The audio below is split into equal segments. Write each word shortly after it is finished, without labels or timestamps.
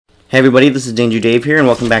Hey everybody, this is Danger Dave here, and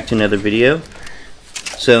welcome back to another video.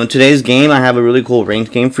 So in today's game, I have a really cool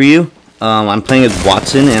ranked game for you. I'm playing as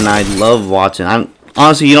Wattson, and I love Wattson.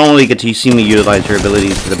 Honestly, you don't really get to see me utilize her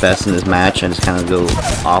abilities to the best in this match. I just kind of go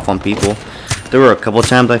off on people. There were a couple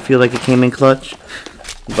times I feel like it came in clutch,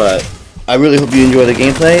 but I really hope you enjoy the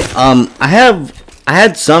gameplay. I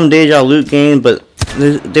had some Deja loot games, but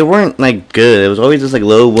they weren't like good. It was always just like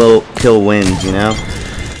low kill wins, you know.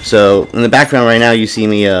 So in the background right now, you see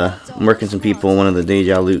me working some people in one of the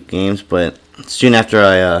Deja loot games, but soon after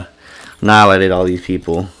I annihilated all these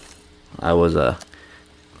people, I was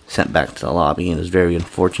sent back to the lobby, and it was very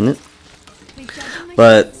unfortunate.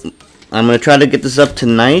 But I'm going to try to get this up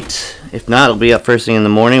tonight. If not, it'll be up first thing in the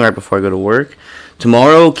morning, right before I go to work.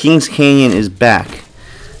 Tomorrow, Kings Canyon is back.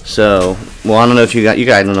 So, well, I don't know if you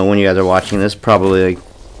guys don't know when you guys are watching this. Probably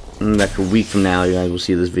like a week from now, you guys will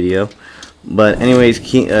see this video. But anyways,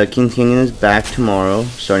 Kings Canyon is back tomorrow,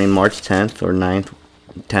 starting March 10th or 9th,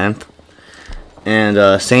 10th.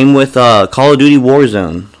 And same with Call of Duty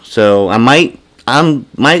Warzone. So I might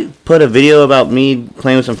put a video about me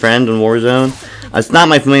playing with some friends in Warzone. It's not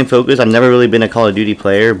my main focus. I've never really been a Call of Duty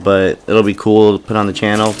player, but it'll be cool to put on the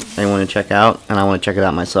channel if anyone want to check out, and I want to check it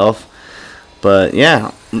out myself. But yeah,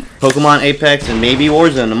 Pokemon, Apex, and maybe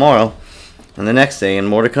Warzone tomorrow. And the next day, and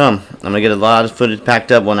more to come. I'm going to get a lot of footage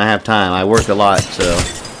packed up when I have time. I work a lot, so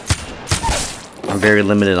I'm very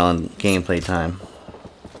limited on gameplay time.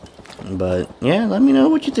 But, yeah, let me know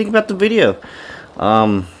what you think about the video.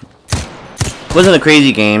 It wasn't a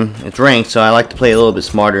crazy game. It's ranked, so I like to play a little bit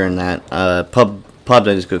smarter in that. Pubs,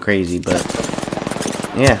 I just go crazy, but,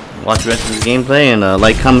 yeah. Watch the rest of the gameplay, and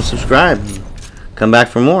like, comment, subscribe. Come back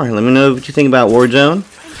for more. Let me know what you think about Warzone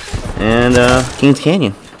and Kings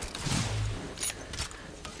Canyon.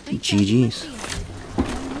 GG's.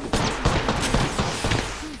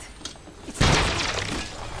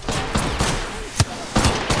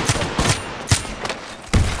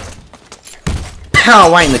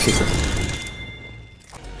 Pow! Right in the kicker.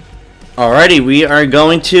 Alrighty, we are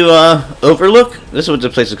going to Overlook. This is what the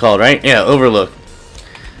place is called, right? Yeah, Overlook.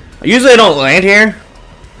 Usually I don't land here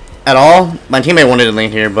at all. My teammate wanted to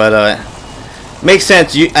land here, but makes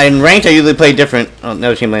sense. In ranked, I usually play different. Oh,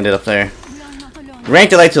 another team landed up there.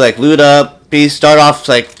 Ranked, I like to loot up, start off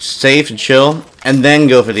safe and chill, and then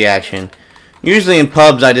go for the action. Usually in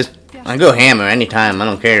pubs, I go hammer anytime. I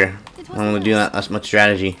don't care. I don't really do that much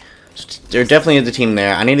strategy. There definitely is a team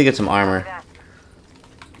there. I need to get some armor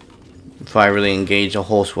before I really engage a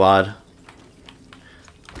whole squad.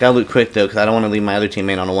 Gotta loot quick though, because I don't want to leave my other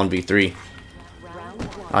teammate on a 1v3.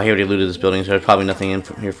 Oh, he already looted this building, so there's probably nothing in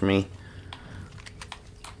here for me.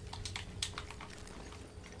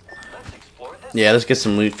 Yeah, let's get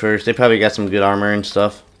some loot first. They probably got some good armor and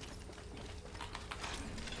stuff.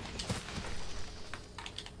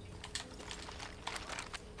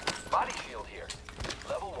 Body shield here.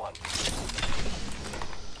 Level 1.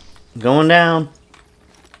 Going down.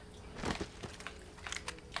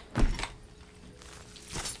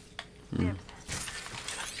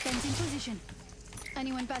 Fencing position.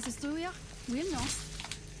 Anyone passes through here, we'll know.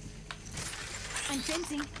 I'm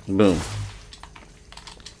fencing. Boom.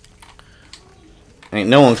 Ain't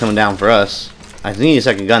no one coming down for us. I need a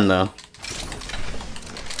second gun though.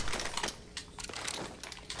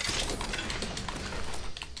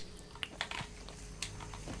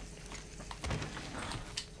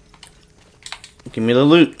 Give me the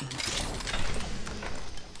loot.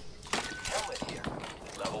 Helmet here.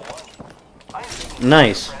 Level 1.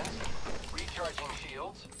 Nice. Recharging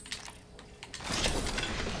shields.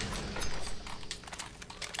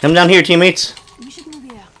 Come down here, teammates. We should move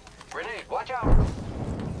here. Grenade, watch out.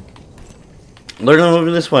 Learn to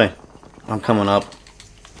move this way. I'm coming up.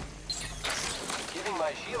 Giving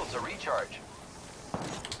my shields a recharge.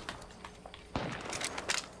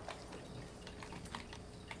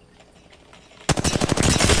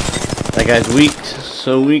 That guy's weak.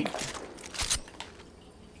 So weak.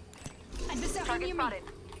 Target spotted.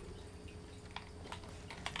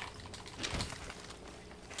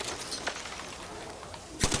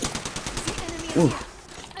 Ooh.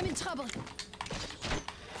 I'm in trouble.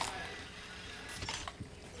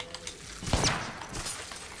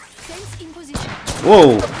 Fence in position.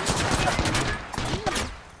 Whoa.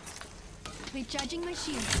 Recharging my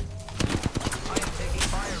shield. I am taking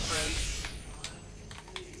fire, friends.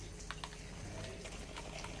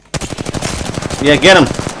 Yeah, get him.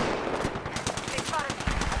 They spotted me.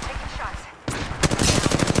 I'm taking shots.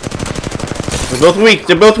 They're both weak.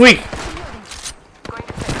 They're both weak. Going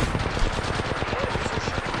to take.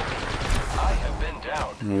 I have been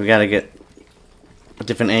down. We gotta get a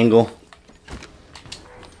different angle.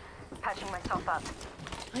 Patching myself up.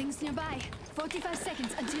 Rings nearby. 45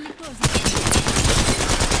 seconds until it closes.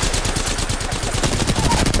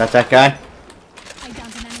 Got that guy. I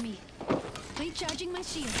downed an enemy. Recharging my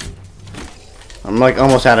shield. I'm like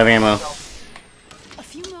almost out of ammo. A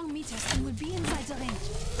few more meters and we'll be inside the range.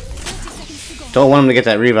 30 seconds to go. Don't want him to get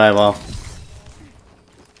that revive off.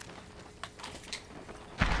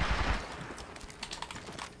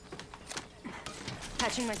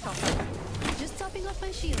 Patching myself. Just topping off my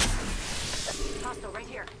shield. Hostile right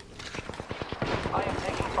here. I am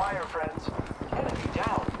taking fire, friends. Enemy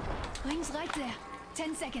down. Rings right there.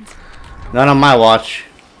 10 seconds. Not on my watch.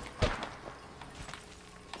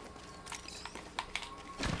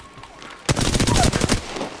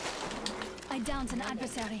 I downed an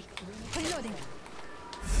adversary. Reloading.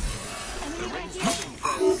 Enemy right here.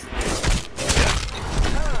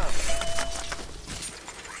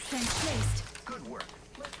 Fence placed. Good work.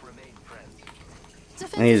 Let's remain friends. The I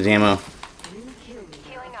fence need his ammo.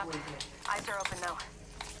 Healing up. Eyes are open now.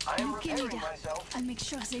 I am Okay, repairing leader. myself. I'll make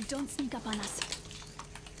sure they don't sneak up on us.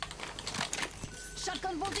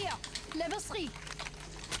 Shotgun bolt here. Level 3.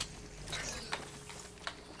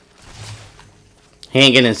 He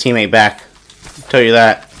ain't getting his teammate back. I'll tell you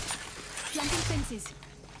that. Planting fences.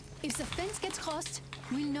 If the fence gets crossed,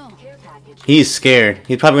 we'll know. Care package. He's scared.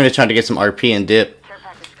 He's probably gonna try to get some RP and dip. Care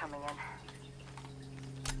package coming in.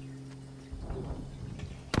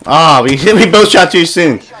 Ah, we both shot too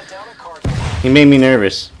soon. Shot down a card. He made me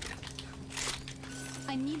nervous.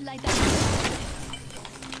 I need light ammo.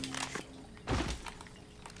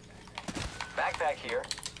 Backpack here.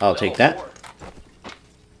 I'll take that. 4.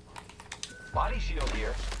 Body shield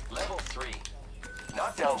here. Level 3.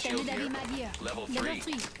 Knockdown shield Extended heavy here. mag here. Level Level 3.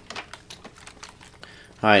 3.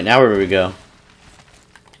 Alright, now where do we go?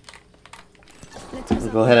 Let's We'll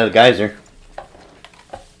go ahead of the geyser.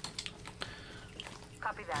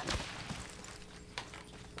 Copy that.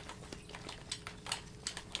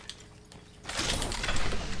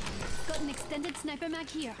 Got an extended sniper mag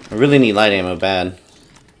here. I really need light ammo bad.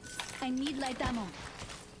 I need light ammo.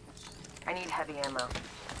 I need heavy ammo.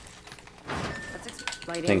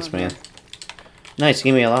 Thanks, man. Nice,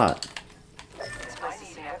 give me a lot. I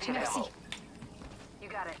need heavy Merci. ammo. You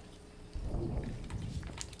got it.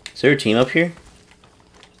 Is there a team up here?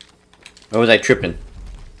 Or was I tripping?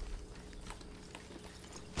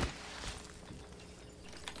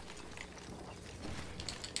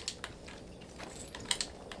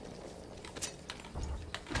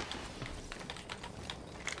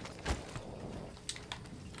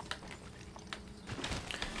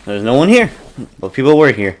 There's no one here, but people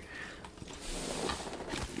were here.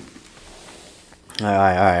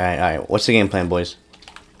 Alright. What's the game plan, boys?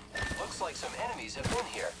 Looks like some enemies have been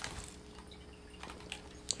here.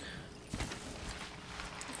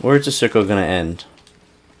 Where's the circle gonna end?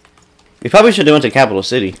 We probably should have went to Capital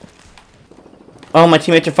City. Oh, my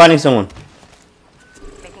teammates are fighting someone.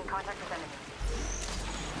 Making contact with enemy.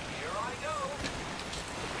 Here I go.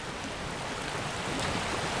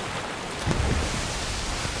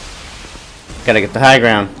 Gotta get the high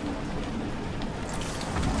ground.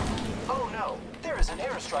 Oh no, there is an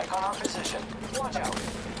airstrike on our position. Watch out.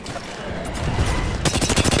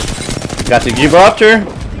 Got the Gibraltar.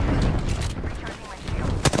 Recharging my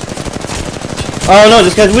shield. Oh no,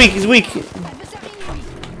 this guy's weak. He's weak. Adversary near me.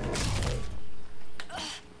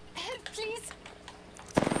 Help, please.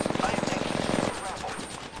 I am taking grapple.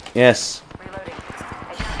 Yes. Reloading.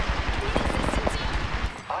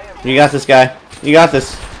 I am You got this, guy. You got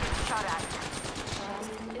this. shot at.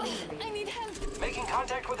 I need help. Making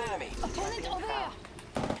contact with enemy. Opponent over here.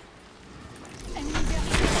 Enemy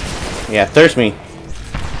very Yeah, thirst me.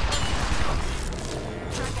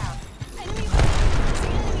 Track out. enemy. The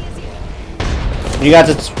enemy is here. You got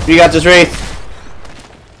this. You got this, Wraith.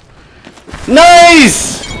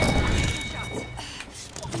 Nice. I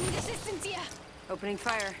need assistance here. Opening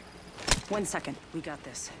fire. 1 second. We got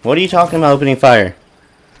this. What are you talking about opening fire?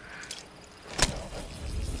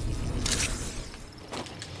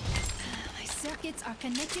 My circuits are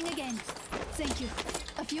connecting again. Thank you.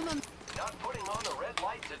 A few moments. Not putting on the red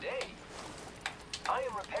light today. I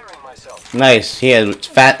am repairing myself. Nice. He had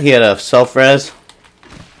He had a self-res.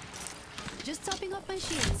 Just topping off my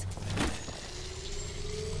shields.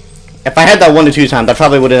 If I had that 1 to 2 times, I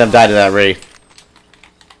probably wouldn't have died to that Wraith.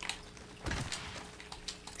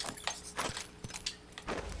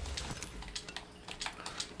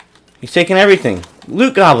 He's taking everything.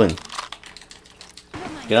 Loot Goblin. Never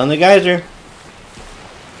mind. Get on the geyser.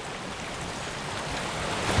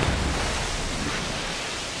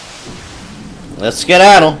 Let's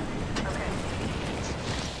skedaddle.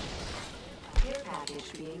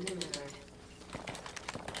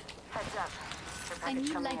 Heads up. Care I package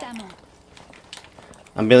need coming light light ammo.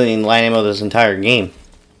 I'm building light ammo this entire game.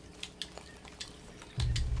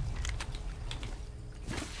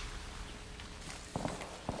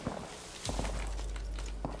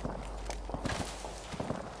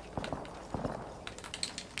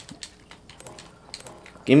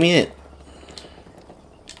 Give me it.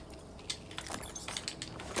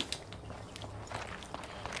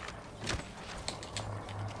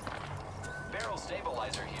 Barrel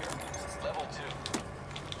stabilizer here. Level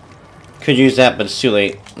 2. Could use that, but it's too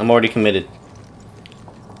late. I'm already committed.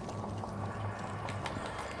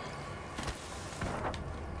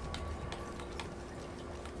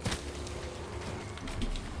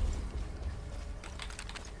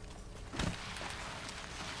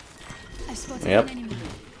 I spotted Yep. an enemy.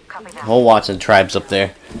 Copy that. Whole Watson tribe's up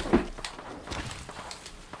there.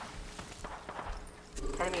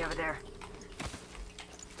 Enemy over there.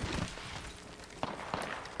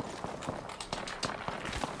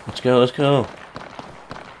 Let's go, let's go.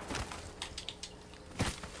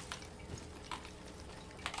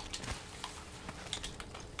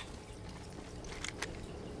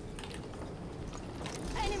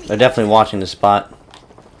 Enemy. They're definitely watching the spot.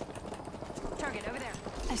 Target over there.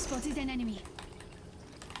 I spotted an enemy.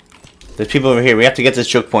 There's people over here. We have to get this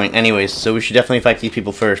choke point anyways, so we should definitely fight these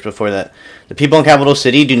people first before that. The people in Capital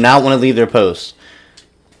City do not want to leave their posts.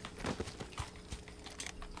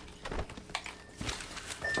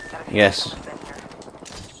 Yes.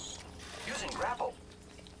 Using grapple.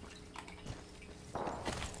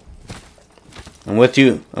 I'm with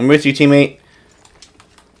you. I'm with you, teammate.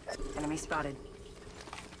 Enemy spotted.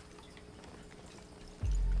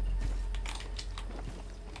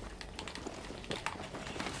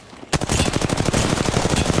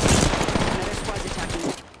 Another squad's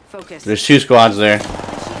attacking. Focus. There's 2 squads there. Enemy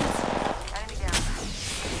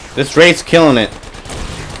down. This Wraith's killing it.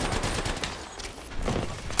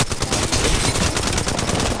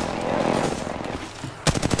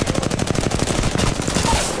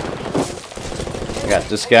 I got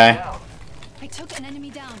this guy. Down. I took an enemy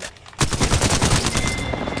down.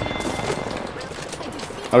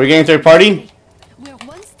 Are we getting third party? We're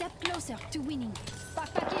one step closer to winning.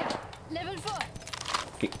 Backpack here. Level 4.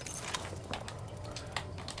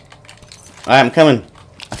 Alright, I'm coming.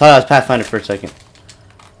 I thought I was Pathfinder for a second.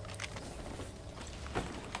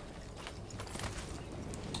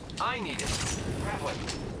 I need it. Grappling.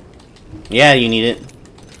 Yeah, you need it.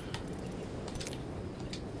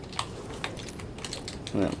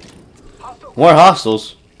 Yeah. Hostile. More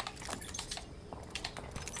hostiles.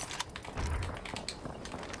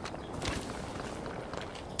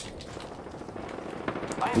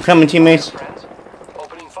 I'm coming, teammates. Friends.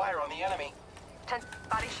 Opening fire on the enemy.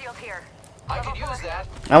 Body shield here. I could use that.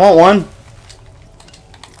 I want one.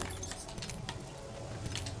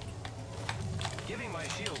 Giving my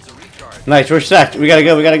shields a recharge. Nice, we're stacked. We gotta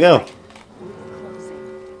go, we gotta go.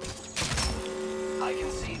 I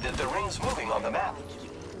can see that the ring's moving on the map.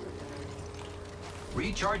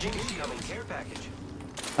 Recharging incoming care package.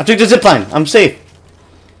 I took the zipline. I'm safe.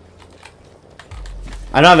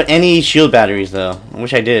 I don't have any shield batteries though. I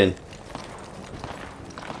wish I did.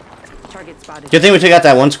 Target spotted. Good thing we took out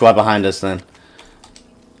that one squad behind us then.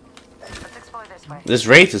 Let's explore this way. This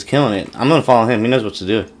Wraith is killing it. I'm gonna follow him. He knows what to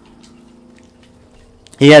do.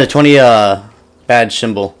 He had a 20 badge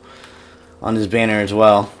symbol on his banner as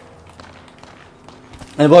well.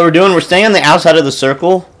 And what we're doing, we're staying on the outside of the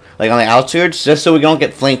circle, like on the outskirts, just so we don't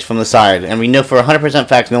get flanked from the side. And we know for 100%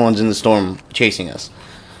 fact no one's in the storm chasing us.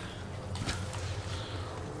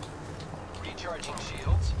 Recharging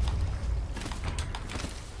shields.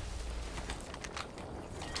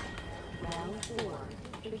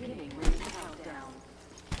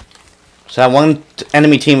 So that one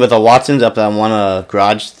enemy team with the Watsons up that one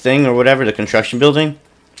garage thing or whatever, the construction building,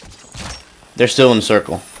 they're still in the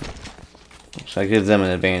circle. So that gives them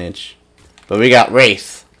an advantage. But we got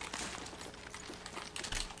Wraith.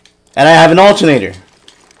 And I have an alternator.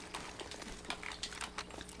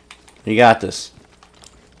 You got this.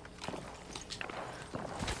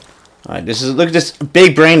 Alright, this is, look at this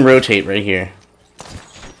big brain rotate right here.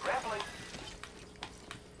 Grappling.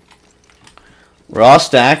 We're all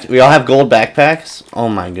stacked. We all have gold backpacks. Oh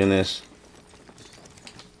my goodness.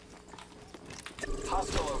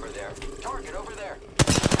 Hostile over there. Target over there.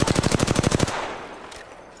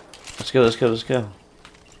 Let's go, let's go, let's go.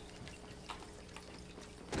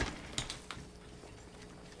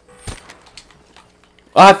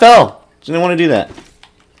 Oh, I fell! Didn't want to do that.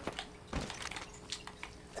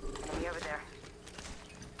 Enemy over there.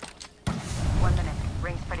 1 minute.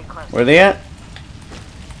 Ring's pretty close. Where are they at?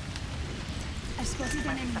 I spotted an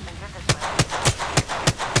enemy. Something good this way.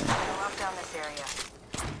 We're gonna lock down this area.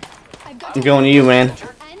 I'm going to you, man. And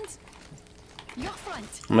your front.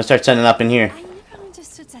 I'm gonna start setting up in here. I never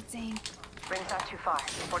understood that saying. Ring's not too far.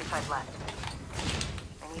 45 left.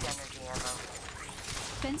 I need energy ammo.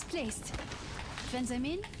 Fence placed. Fence them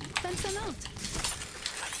in, fence them out.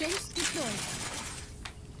 Fence deployed.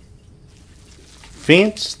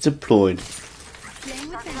 Fence deployed. Playing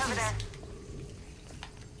with Something over there.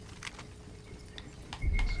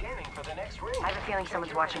 fences. Scanning for the next ring. I have a feeling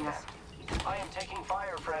someone's watching us. I am taking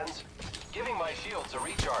fire, friends. Giving my shields a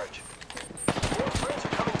recharge. More friends are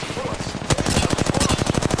coming to kill us.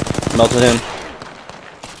 Melted him.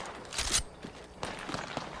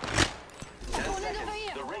 10 Opponent seconds. over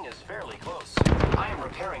here. The ring is fairly close. I am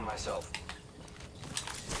repairing myself.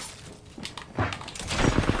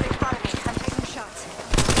 They spotted me. I'm taking shots.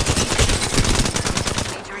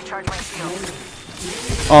 Need to recharge my shield.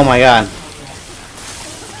 Oh my god.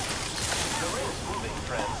 The ring is moving,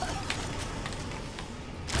 friends.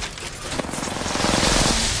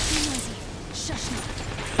 Too noisy. Shush now.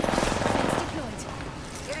 Fence deployed.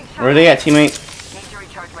 Getting shot. Where are they at, teammate? Need to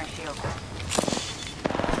recharge my shield.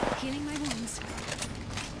 Healing my wounds.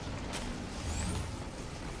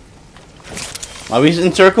 Are we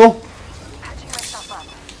in circle? Patching myself up.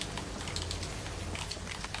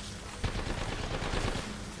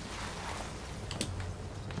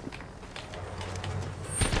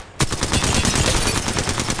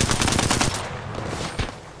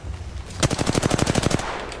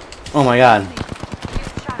 Oh my god. Getting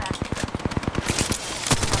shot at.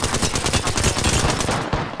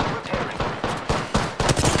 Repairing.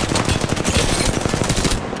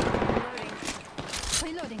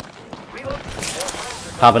 Reloading. Reload. More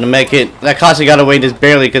friends Popping to make it. That Kasi got away just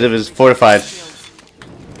barely because of his fortified.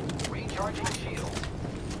 are recharging shield.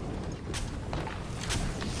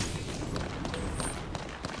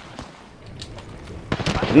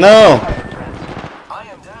 No! I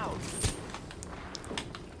am down.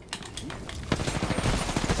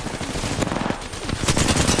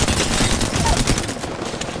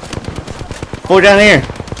 Four down here.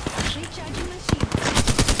 Recharging my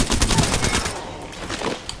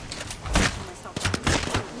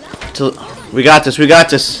shield. We got this, we got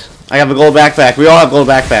this. I have a gold backpack. We all have gold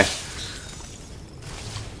backpacks.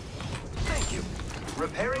 Thank you.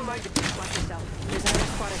 Repairing my... Watch yourself. There's another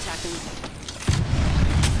squad attacking.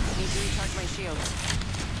 Need to recharge my shields.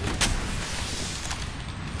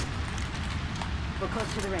 We're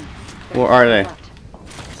close to the ring. Where are they? Left.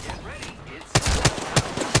 Get ready. It's...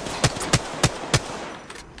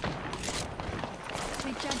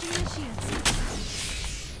 Recharging my shields.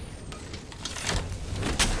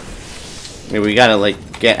 Yeah, we gotta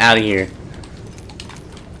like get out of here.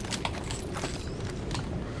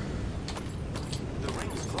 The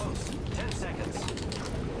ring is close. 10 seconds.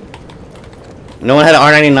 No one had an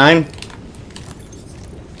R99?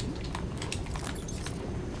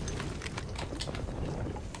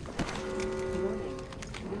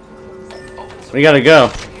 We gotta go.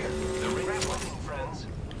 Here. The ring is closing, friends.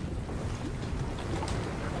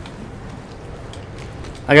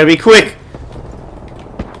 I gotta be quick.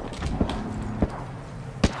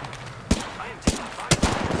 I am taking fire.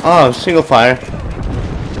 Oh, single fire.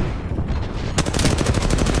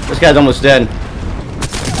 This guy's almost dead. Down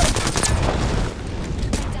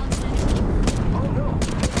to an enemy. Oh no.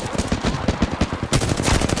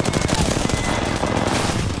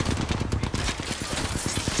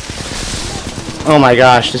 Oh my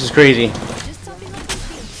gosh, this is crazy. Just topping off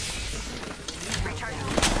my shield. Recharging.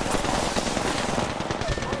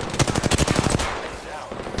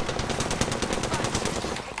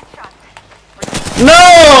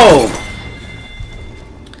 No!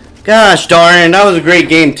 Gosh darn, that was a great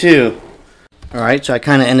game too. Alright, so I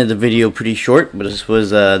kind of ended the video pretty short, but this was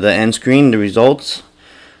the end screen, the results.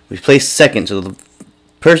 We placed second, so the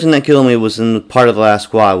person that killed me was in the part of the last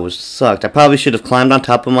squad, which sucked. I probably should have climbed on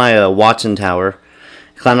top of my Watson tower,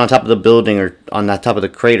 climbed on top of the building or on that top of the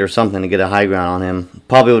crate or something to get a high ground on him.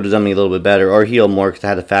 Probably would have done me a little bit better, or heal more because I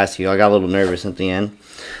had a fast heal. I got a little nervous at the end.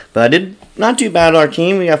 But I did not too bad on our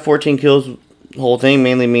team. We got 14 kills, the whole thing.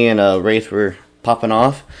 Mainly me and Wraith were popping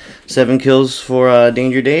off. 7 kills for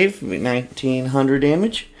Danger Dave, 1900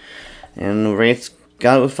 damage. And Wraith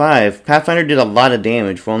got it with 5. Pathfinder did a lot of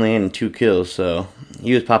damage for only having 2 kills, so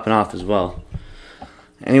he was popping off as well.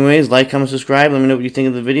 Anyways, like, comment, subscribe. Let me know what you think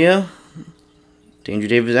of the video. Danger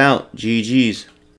Dave is out. GG's.